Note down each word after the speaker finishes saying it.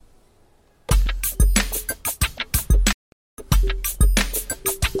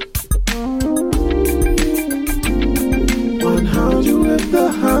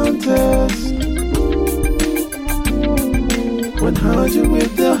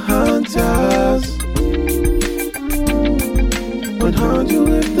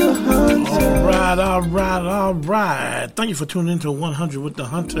Thank you for tuning into 100 with the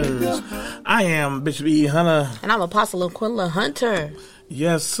Hunters. I am Bishop E. Hunter. And I'm Apostle Aquila Hunter.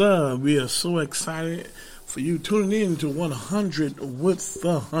 Yes, sir. We are so excited for you tuning in to 100 with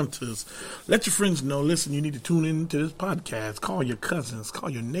the Hunters. Let your friends know, listen, you need to tune in to this podcast. Call your cousins, call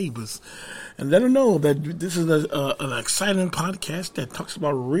your neighbors, and let them know that this is an exciting podcast that talks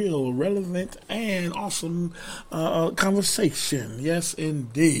about real, relevant, and awesome conversation. Yes,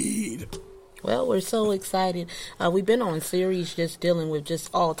 indeed. Well, we're so excited. We've been on a series just dealing with just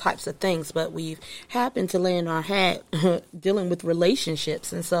all types of things, but we've happened to land our hat dealing with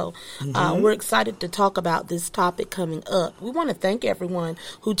relationships. And so we're excited to talk about this topic coming up. We want to thank everyone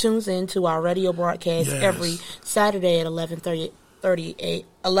who tunes in to our radio broadcast every Saturday at 11 to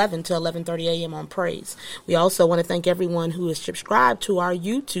 11:30 a.m. on Praise. We also want to thank everyone who is subscribed to our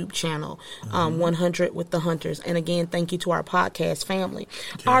YouTube channel, 100 with the Hunters. And again, thank you to our podcast family.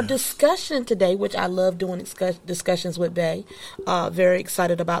 Yes. Our discussion today, which I love doing discussions with Bay, very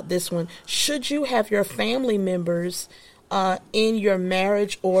excited about this one. Should you have your family members in your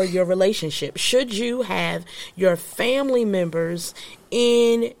marriage or your relationship? Should you have your family members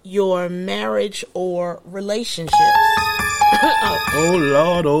in your marriage or relationships? Oh,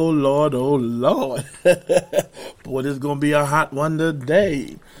 Lord, oh, Lord, oh, Lord. Boy, this is going to be a hot one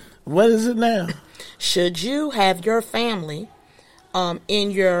today. What is it now? Should you have your family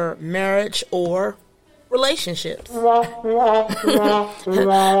in your marriage or relationships? I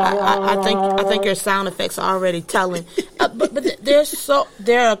think your sound effects are already telling. But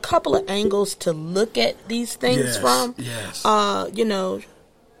there are a couple of angles to look at these things from. Yes.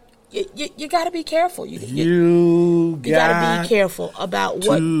 You got to be careful. You got to be careful about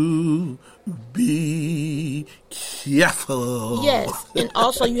what. Be careful. Yes, and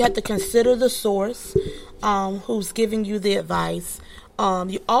also you have to consider the source, who's giving you the advice.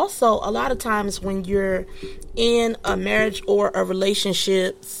 You also, a lot of times when you're in a marriage or a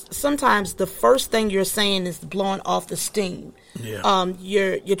relationship, sometimes the first thing you're saying is blowing off the steam. Yeah.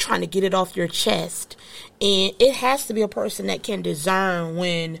 You're trying to get it off your chest, and it has to be a person that can discern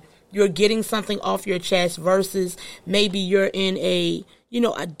when you're getting something off your chest versus maybe you're in a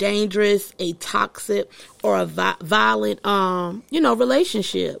dangerous, a toxic, or a violent,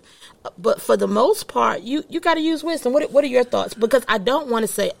 relationship. But for the most part, you got to use wisdom. What are your thoughts? Because I don't want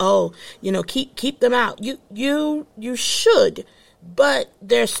to say, keep them out. You should, but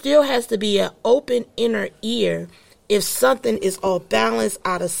there still has to be an open inner ear. If something is all balanced,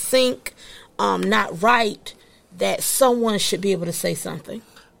 out of sync, not right, that someone should be able to say something.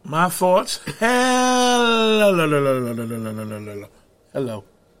 My thoughts? Hello.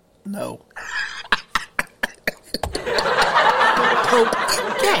 No.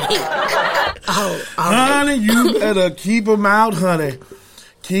 Okay. Honey, you better keep them out, honey.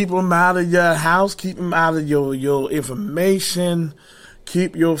 Keep them out of your house. Keep them out of your information.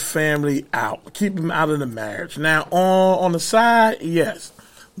 Keep your family out. Keep them out of the marriage. Now, on the side, yes.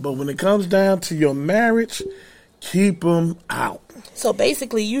 But when it comes down to your marriage, keep them out. So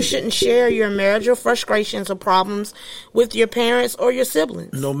basically, you shouldn't share your marital frustrations or problems with your parents or your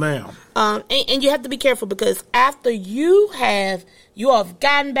siblings. No, ma'am. And you have to be careful because after you have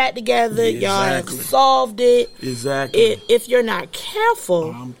gotten back together, y'all have solved it. Exactly. If you're not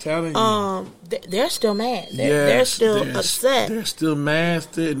careful, I'm telling you, they're still mad. They're still upset. They're still mad.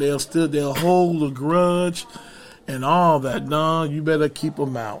 They'll hold a grudge and all that. No, you better keep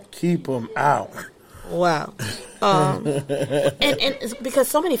them out. Keep them out. Wow. And it's because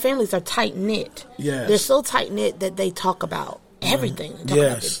so many families are tight-knit. Yes. They're so tight-knit that they talk about everything. They talk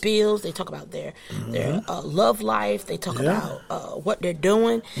about their bills. They talk about their love life. They talk about what they're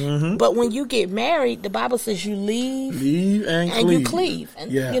doing. But when you get married, the Bible says you leave and you cleave.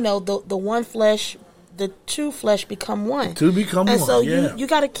 And, the one flesh, the two flesh become one. And so you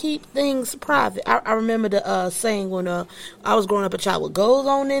got to keep things private. I remember the saying when I was growing up a child, what goes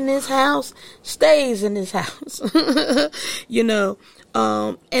on in this house stays in this house. And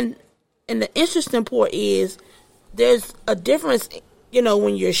the interesting part is there's a difference,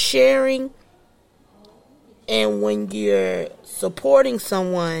 when you're sharing and when you're supporting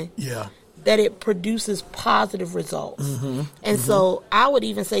someone. Yeah. That it produces positive results. And so I would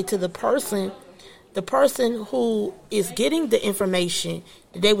even say to the person who is getting the information,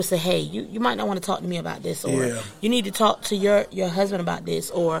 they would say, hey, you might not want to talk to me about this, or you need to talk to your husband about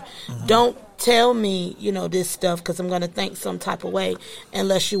this, or don't tell me, this stuff because I'm going to think some type of way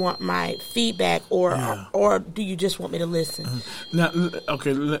unless you want my feedback, or do you just want me to listen? Now,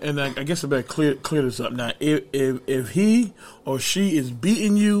 okay, and I guess I better clear this up. Now, if he or she is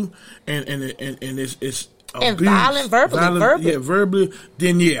beating you and it's and violent verbally, verbally,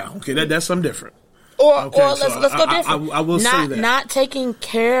 then okay, that's something different. Or let's go different. I will say that. Not taking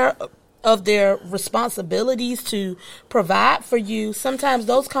care of their responsibilities to provide for you. Sometimes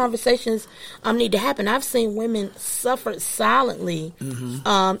those conversations need to happen. I've seen women suffer silently,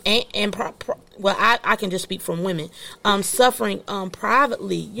 well, I can just speak from women, suffering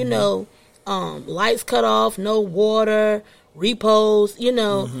privately. You know, lights cut off, no water, repose. You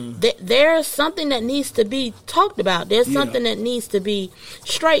know, there's something that needs to be talked about. There's something that needs to be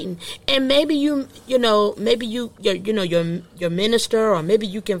straightened. And maybe your minister, or maybe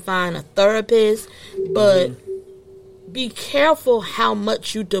you can find a therapist, but be careful how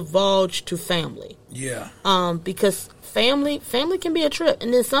much you divulge to family. Yeah. Because family can be a trip,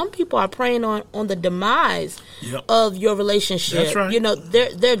 and then some people are preying on the demise of your relationship. That's right. You know,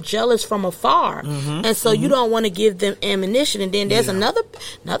 they're jealous from afar, and so you don't want to give them ammunition. And then there's another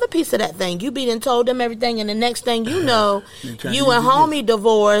piece of that thing. You done told them everything, and the next thing you know, you and homie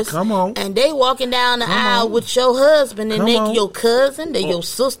divorced. Come on, and they walking down the aisle with your husband, and your cousin, they your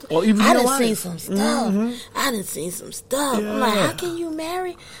sister. Or even I your done wife. seen some stuff. I done seen some stuff. I'm like, how can you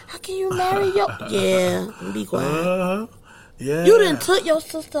marry your? Yeah, be quiet. Yeah. You done took your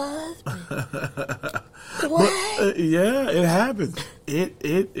sister's husband. What? Yeah, it happens.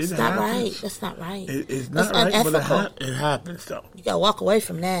 It's not right. That's not right. It's not That's right, unethical. but it happens though. You gotta walk away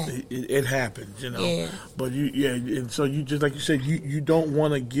from that. It happens, you know. Yeah. But and so you just like you said, you don't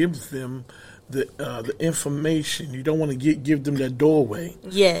want to give them the information. You don't want to give them that doorway.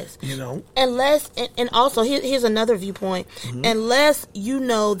 Yes. You know. Unless, and also here's another viewpoint. Unless you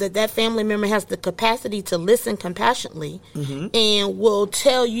know that family member has the capacity to listen compassionately and will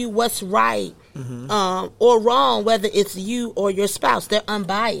tell you what's right or wrong, whether it's you or your spouse. They're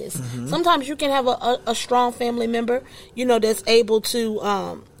unbiased. Sometimes you can have a strong family member, you know, that's able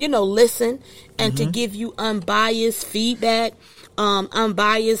to, listen and to give you unbiased feedback.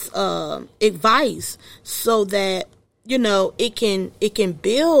 Unbiased advice, so that you know it can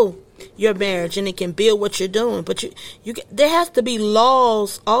build your marriage and it can build what you're doing. But there has to be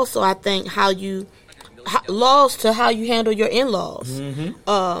laws also. I think laws to how you handle your in-laws.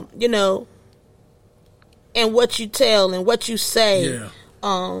 You know, and what you tell and what you say.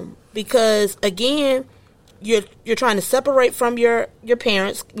 Yeah. Because again, you're trying to separate from your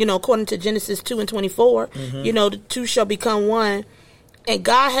parents, you know, according to Genesis 2:24, you know, the two shall become one. And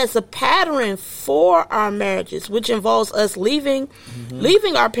God has a pattern for our marriages, which involves us leaving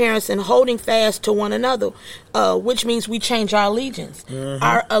our parents and holding fast to one another, which means we change our allegiance.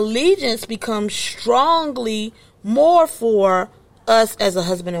 Our allegiance becomes strongly more for us as a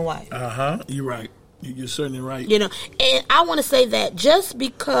husband and wife. You're right. You're certainly right. You know, and I want to say that just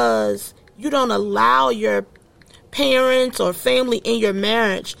because you don't allow your parents or family in your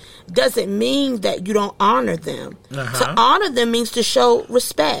marriage doesn't mean that you don't honor them. To honor them means to show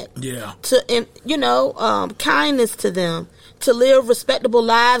respect. Yeah. Kindness to them. To live respectable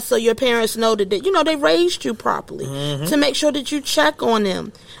lives so your parents know that they raised you properly. To make sure that you check on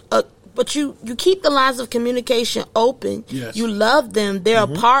them. But you keep the lines of communication open. Yes. You love them. They're a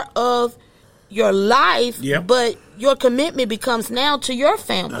part of your life, but your commitment becomes now to your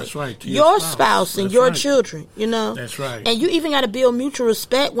family. That's right. To your spouse and your children, you know. That's right. And you even got to build mutual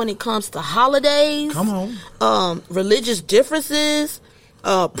respect when it comes to holidays. Come on. Religious differences,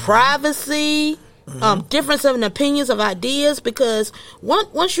 privacy, difference of opinions, of ideas, because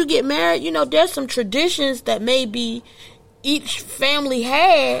once you get married, you know, there's some traditions that maybe each family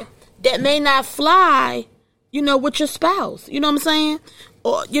had that may not fly, you know, with your spouse. You know what I'm saying?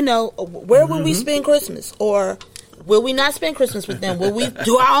 Or, you know, where will we spend Christmas? Or will we not spend Christmas with them? Will we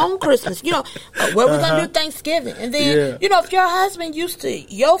do our own Christmas? You know, where we going to do Thanksgiving? And then, you know, if your husband used to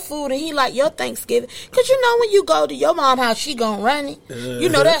your food and he like your Thanksgiving, because you know when you go to your mom's house, she going to run it. You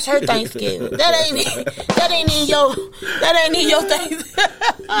know, that's her Thanksgiving. That ain't in your Thanksgiving.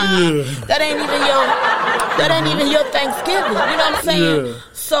 That ain't even your Thanksgiving. You know what I'm saying? Yeah.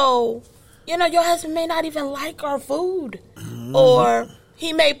 So, you know, your husband may not even like our food. Or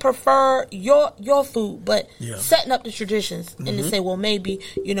he may prefer your food, but setting up the traditions and to say, well, maybe,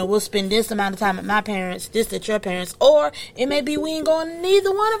 you know, we'll spend this amount of time at my parents, this at your parents, or it may be we ain't going to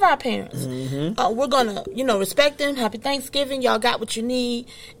neither one of our parents. We're going to, you know, respect them. Happy Thanksgiving. Y'all got what you need,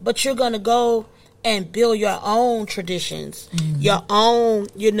 but you're going to go and build your own traditions, your own,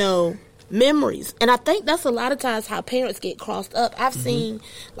 you know, memories. And I think that's a lot of times how parents get crossed up. I've seen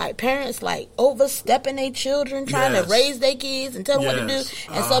like parents like overstepping their children, trying to raise their kids and tell them what to do.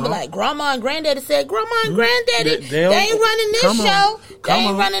 And so be like, grandma and granddaddy said, grandma and granddaddy, they ain't running this show. They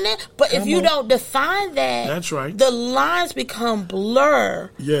ain't running it. But if you don't define that, that's right, the lines become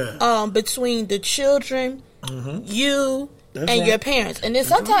blur between the children, you, and your parents. And then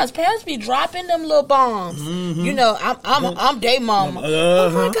sometimes parents be dropping them little bombs. You know, I'm their mama. Oh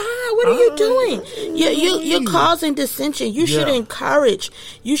my God, what are you doing? You're causing dissension. You should encourage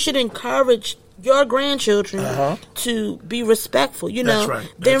your grandchildren to be respectful. You know,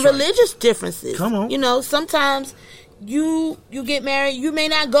 then religious differences. Come on. You know, sometimes you get married, you may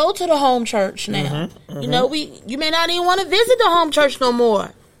not go to the home church now. You know, you may not even want to visit the home church no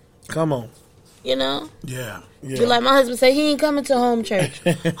more. Come on. You know? Yeah. Just like my husband say, he ain't coming to home church.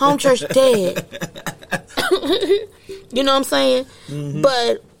 Home church dead. You know what I'm saying?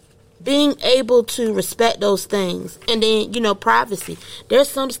 But being able to respect those things, and then, you know, privacy. There's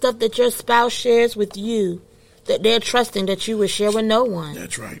some stuff that your spouse shares with you that they're trusting that you would share with no one.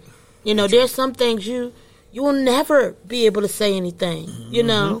 That's right. You know, there's some things you will never be able to say anything. You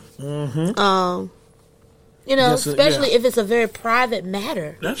know, you know, especially if it's a very private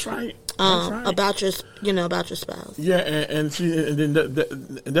matter. That's right. About your spouse. Yeah, and then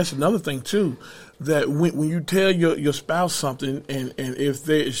that's another thing too. That when you tell your spouse something, and if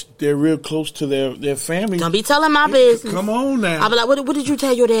they're real close to their family, don't be telling my business. Come on now. I'll be like, what did you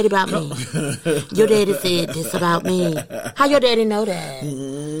tell your daddy about me? Your daddy said this about me. How your daddy know that?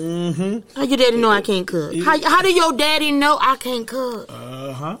 How your daddy know I can't cook? How do your daddy know I can't cook?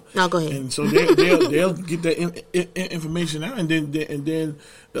 No, go ahead. And so they'll get that information out, and then the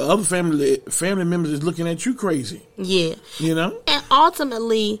other family members is looking at you crazy. Yeah, you know. And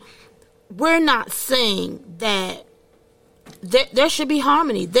ultimately, we're not saying that there should be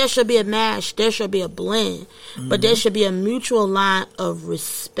harmony. There should be a mash. There should be a blend. But there should be a mutual line of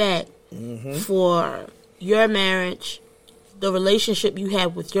respect for your marriage, the relationship you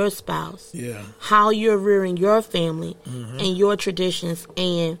have with your spouse, how you're rearing your family, and your traditions.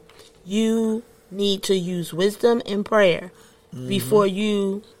 And you need to use wisdom and prayer before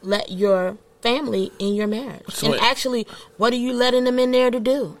you let your family in your marriage. So and actually, what are you letting them in there to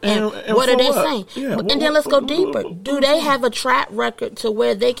do? And what are they saying? Yeah, and then let's go deeper. Do they have a track record to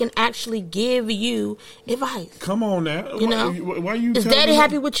where they can actually give you advice? Come on now. You know, why you is daddy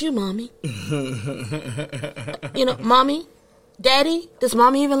happy with you, mommy? You know, mommy, daddy, does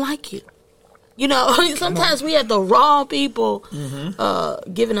mommy even like you? You know, sometimes we have the wrong people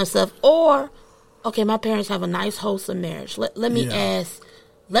giving us stuff. Or, okay, my parents have a nice, wholesome marriage. Let me ask.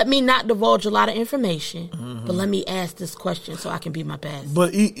 Let me not divulge a lot of information, but let me ask this question so I can be my best.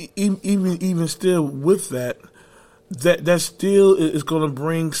 But even still with that still is going to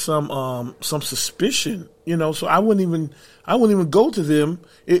bring some suspicion, you know. So I wouldn't even go to them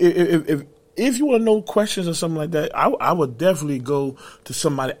if you want to know questions or something like that. I would definitely go to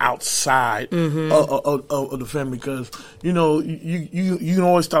somebody outside of the family, because you know you can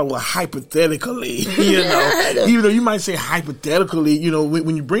always start with hypothetically, you know, even though you might say hypothetically, you know,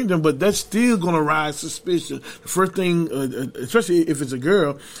 when you bring them, but that's still going to rise suspicion. The first thing, especially if it's a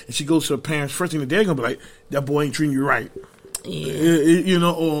girl and she goes to her parents, first thing that they're going to be like, that boy ain't treating you right. Yeah. You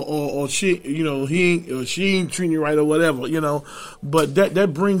know, or she, you know, she ain't treating you right or whatever, you know. But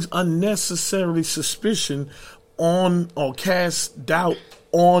that brings unnecessary suspicion on, or cast doubt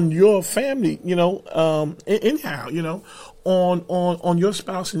on your family, you know, anyhow, you know, on your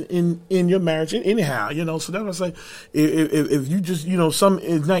spouse in your marriage, anyhow, you know. So that's what I say. If you just, you know, something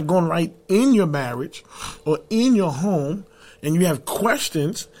is not going right in your marriage or in your home, and you have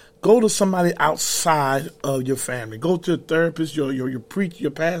questions, go to somebody outside of your family. Go to a therapist, your preacher, your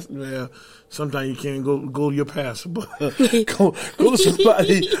pastor. Well, sometimes you can't go to your pastor, but go to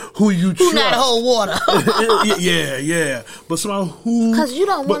somebody who you trust. Who not hold water. Yeah. But somebody who, because you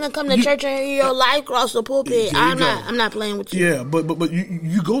don't want to come to church and hear your life cross the pulpit. I'm not playing with you. Yeah, but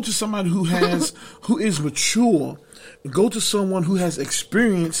you go to somebody who is mature. Go to someone who has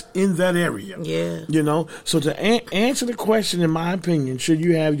experience in that area. Yeah. You know, so to answer the question, in my opinion, should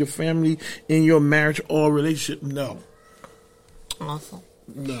you have your family in your marriage or relationship? No. Awesome.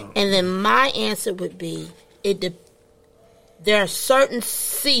 No. And then my answer would be, there are certain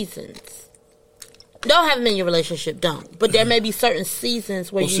seasons. Don't have them in your relationship, don't. But there may be certain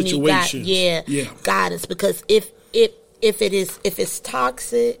seasons where you need guidance. Because if it's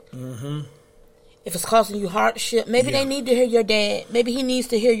toxic, if it's causing you hardship, maybe they need to hear your dad. Maybe he needs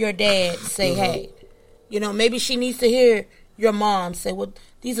to hear your dad say, hey. You know, maybe she needs to hear your mom say, well,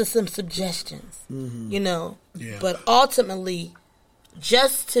 these are some suggestions. You know. Yeah. But ultimately,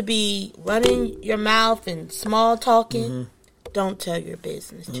 just to be running your mouth and small talking, don't tell your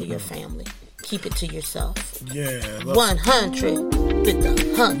business to your family. Keep it to yourself. Yeah. 100 with the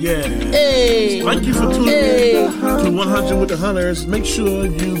 100. Yeah. Hey. Thank you for tuning in to 100 with the Hunters. Make sure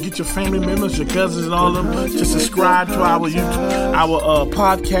you get your family members, your cousins, and all of them to subscribe to our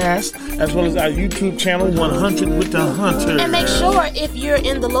podcast as well as our YouTube channel, 100 with the Hunters. And make sure if you're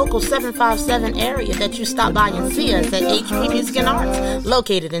in the local 757 area that you stop by and see us at HP Music and Arts,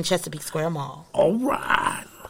 located in Chesapeake Square Mall. All right.